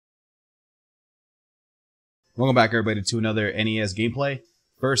Welcome back, everybody, to another NES gameplay.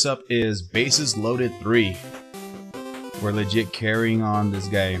 First up is Bases Loaded 3. We're legit carrying on this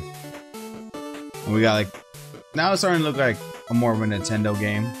game. And we got like... Now it's starting to look like a more of a Nintendo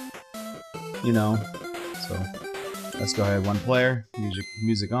game. You know. So, let's go ahead. One player.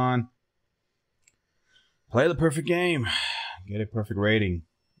 Music on. Play the perfect game. Get a perfect rating.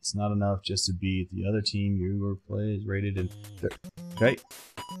 It's not enough just to beat the other team you were played rated in. Okay.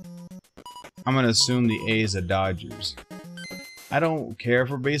 I'm gonna assume the A is the Dodgers. I don't care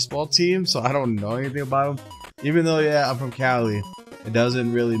for baseball teams, so I don't know anything about them. Even though, yeah, I'm from Cali, it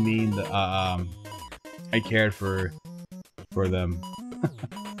doesn't really mean that I cared for them.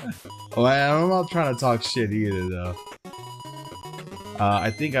 Well, I'm not trying to talk shit either, though.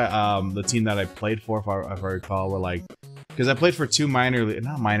 I think the team that I played for, if I recall, were like, because I played for two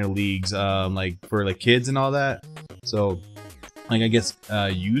not minor leagues, like for like kids and all that. So, like I guess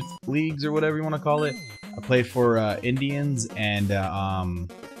youth leagues or whatever you want to call it. I played for Indians and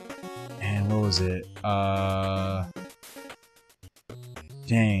what was it?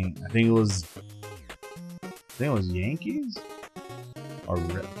 Dang, I think it was Yankees or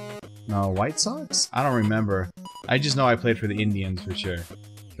no, White Sox. I don't remember. I just know I played for the Indians for sure.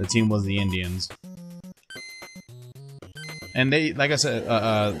 The team was the Indians. And they, like I said,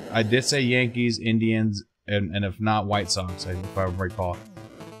 I did say Yankees, Indians, and if not, White Sox, if I recall.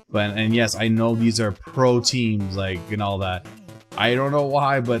 And yes, I know these are pro teams, like, and all that. I don't know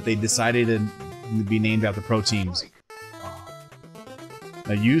why, but they decided to be named after pro teams.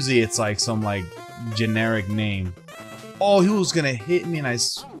 Now, usually it's like some, like, generic name. Oh, he was gonna hit me and I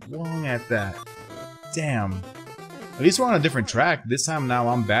swung at that. Damn. At least we're on a different track. This time now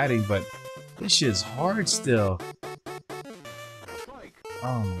I'm batting, but this shit's hard still.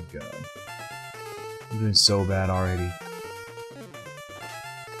 Oh my god. I'm doing so bad already.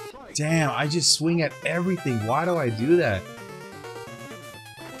 Damn, I just swing at everything. Why do I do that?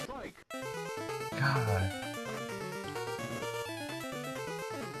 God.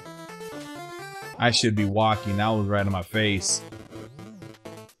 I should be walking. That was right in my face.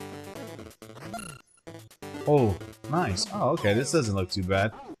 Oh, nice. Oh, okay. This doesn't look too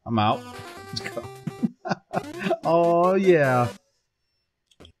bad. I'm out. Let's go. Oh, yeah.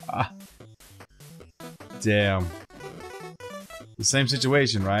 Damn. The same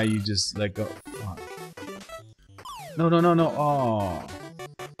situation, right? You just let go. Fuck. No. Oh.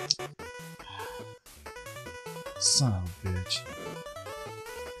 Son of a bitch.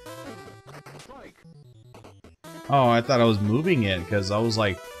 Oh, I thought I was moving it because I was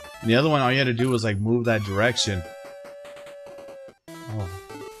like, the other one, all you had to do was like move that direction. Oh.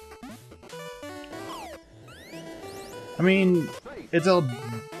 I mean,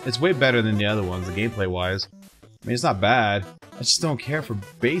 it's way better than the other ones, the gameplay wise. I mean, it's not bad. I just don't care for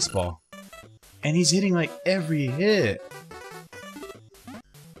baseball. And he's hitting like every hit.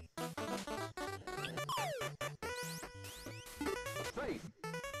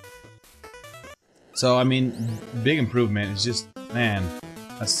 So, I mean, big improvement. It's just, man,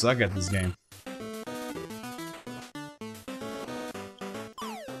 I suck at this game.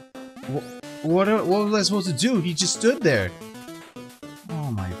 What was I supposed to do? He just stood there.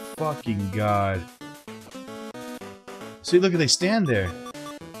 Oh my fucking god. See, look, they stand there.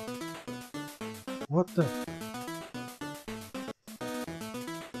 What the?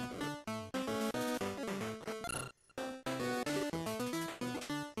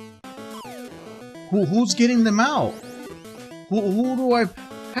 Who's getting them out? Who do I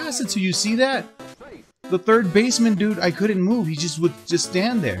pass it to? You see that? The third baseman dude, I couldn't move. He just would just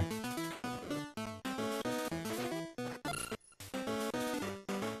stand there.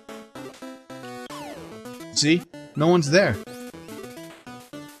 See? No one's there.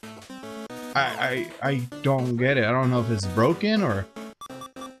 I don't get it. I don't know if it's broken or...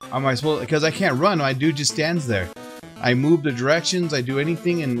 Am I supposed... Because I can't run. My dude just stands there. I move the directions, I do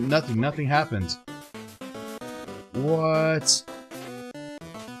anything, and nothing happens. What?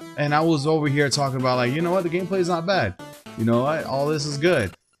 And I was over here talking about, like, you know what? The gameplay is not bad. You know what? All this is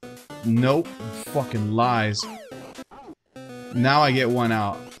good. Nope. Fucking lies. Now I get one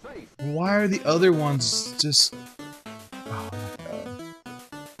out. Why are the other ones just... Oh my god.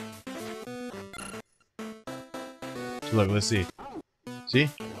 Look, let's see. See?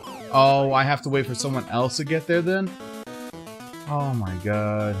 Oh, I have to wait for someone else to get there then? Oh my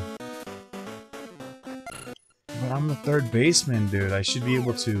god. But I'm the third baseman, dude. I should be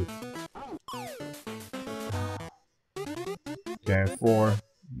able to... Okay, 4.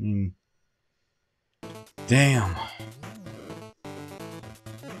 Damn.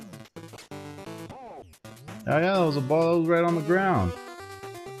 Oh yeah, that was a ball that was right on the ground.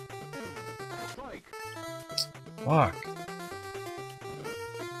 Fuck.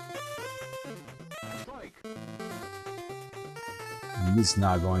 This is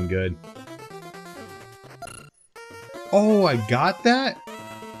not going good. Oh, I got that?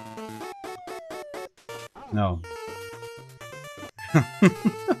 No.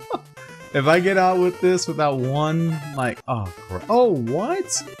 If I get out with this without one, like, oh, crap. Oh,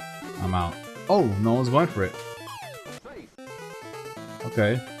 what? I'm out. Oh, no one's going for it.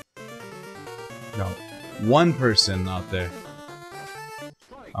 Okay. No. One person out there.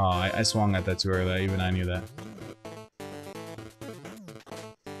 Oh, I swung at that too early. Even I knew that.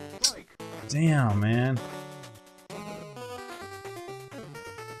 Damn, man.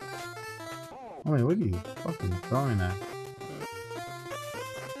 Wait, what are you fucking throwing at?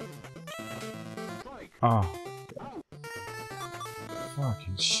 Oh.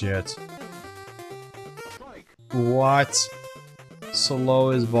 Fucking shit. What?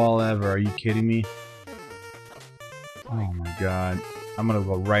 Slowest ball ever. Are you kidding me? Oh my god. I'm gonna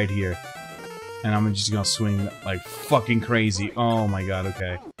go right here. And I'm just gonna swing like fucking crazy. Oh my god,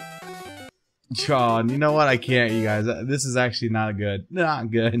 okay. God, you know what? I can't, you guys. This is actually not good.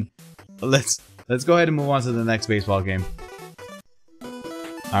 Not good. Let's go ahead and move on to the next baseball game.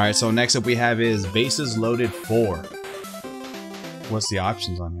 Alright, so next up we have is Bases Loaded 4. What's the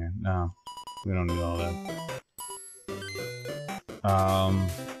options on here? No. We don't need all that.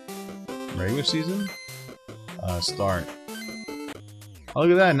 Regular season? Start. Oh,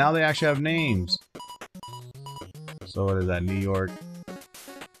 look at that, now they actually have names. So what is that, New York?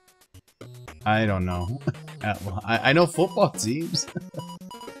 I don't know. I know football teams.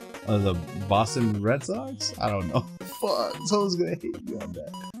 The Boston Red Sox? I don't know. Fuck, someone's gonna hate me on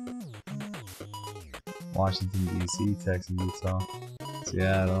that. Washington, D.C., Texas, Utah,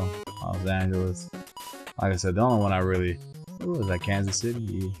 Seattle, Los Angeles. Like I said, the only one I really... Ooh, is that Kansas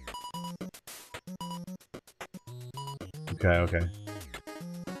City? Yeah. Okay.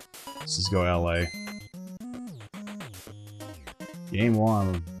 Let's just go LA. Game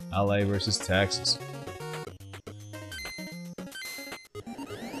 1, LA versus Texas.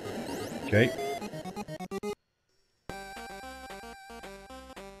 Okay.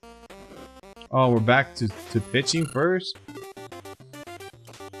 Oh, we're back to pitching first?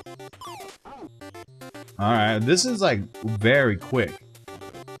 Alright, this is like very quick.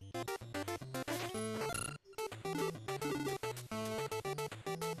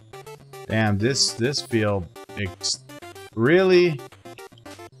 Damn, this field, really?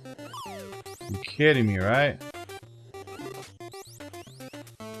 You're kidding me, right?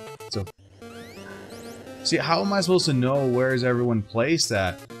 So, see, how am I supposed to know where is everyone placed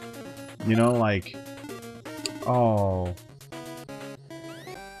at? You know, like, oh.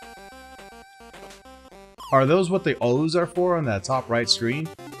 Are those what the O's are for on that top right screen?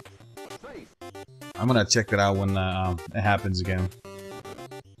 I'm gonna check that out when it happens again.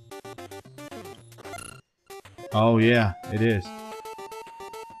 Oh yeah, it is.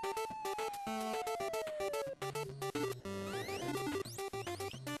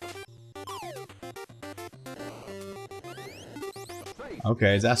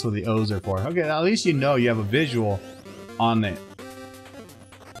 Okay, that's what the O's are for. Okay, at least you know you have a visual on it.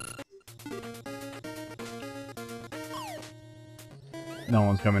 No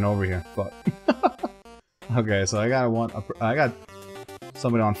one's coming over here. Fuck. Okay, so I got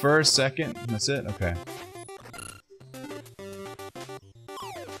somebody on first, second. That's it. Okay.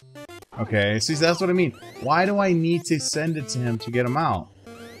 Okay, see, that's what I mean. Why do I need to send it to him to get him out?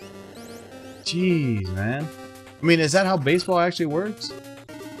 Jeez, man. I mean, is that how baseball actually works?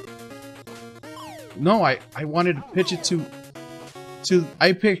 No, I wanted to pitch it to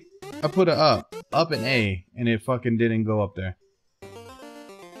I put it up an A, and it fucking didn't go up there.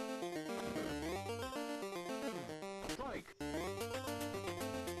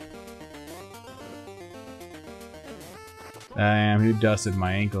 Damn, who dusted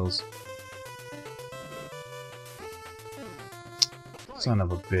my ankles? Son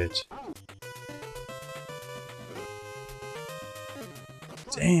of a bitch.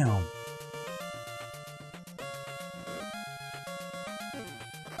 Damn.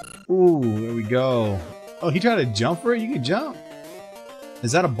 Ooh, there we go. Oh, he tried to jump for it? You can jump.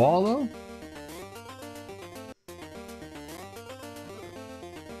 Is that a ball, though?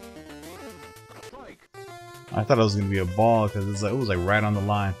 I thought it was going to be a ball because it was like right on the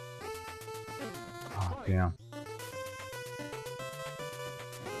line. Oh, damn.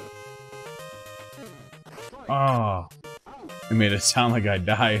 Oh. It made it sound like I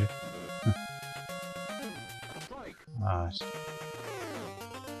died. Gosh.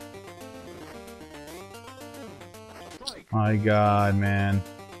 My god, man.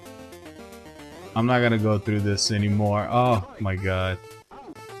 I'm not gonna go through this anymore. Oh my god.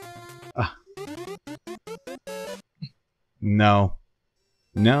 No.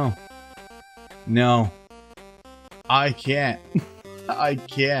 No. No. I can't. I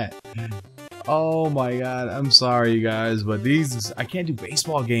can't. Oh my god. I'm sorry, you guys, but these I can't do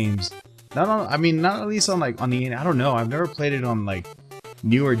baseball games. Not on. I mean, not at least on like on the. I don't know. I've never played it on like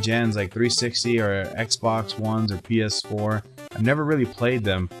newer gens like 360 or Xbox Ones or PS4. I've never really played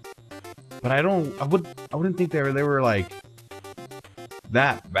them. But I wouldn't think they were like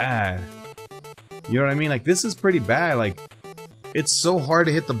that bad. You know what I mean? Like this is pretty bad. Like it's so hard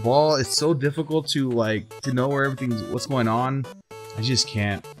to hit the ball. It's so difficult to like to know where what's going on. I just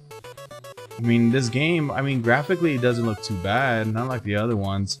can't. I mean, this game, I mean, graphically it doesn't look too bad, not like the other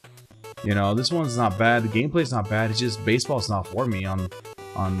ones. You know, this one's not bad. The gameplay's not bad. It's just baseball's not for me on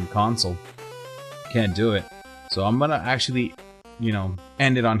console. Can't do it. So I'm gonna actually, you know,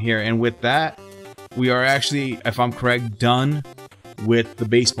 end it on here. And with that, we are actually, if I'm correct, done with the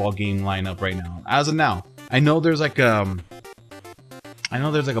baseball game lineup right now. As of now, I know there's like a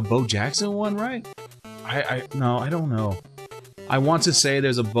Bo Jackson one, right? No, I don't know. I want to say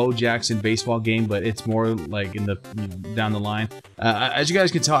there's a Bo Jackson baseball game, but it's more like in the down the line. As you guys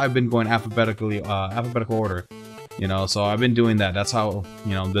can tell, I've been going alphabetical order. You know, so I've been doing that. That's how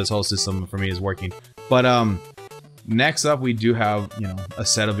this whole system for me is working. But next up, we do have a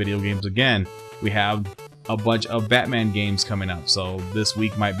set of video games again. We have a bunch of Batman games coming up, so this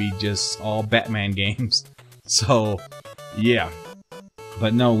week might be just all Batman games. So yeah,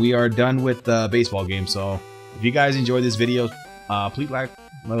 but no, we are done with the baseball game. So if you guys enjoyed this video, please like.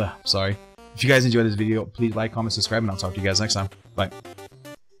 Sorry. If you guys enjoyed this video, please like, comment, subscribe, and I'll talk to you guys next time. Bye.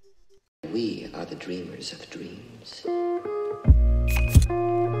 We are the dreamers of dreams.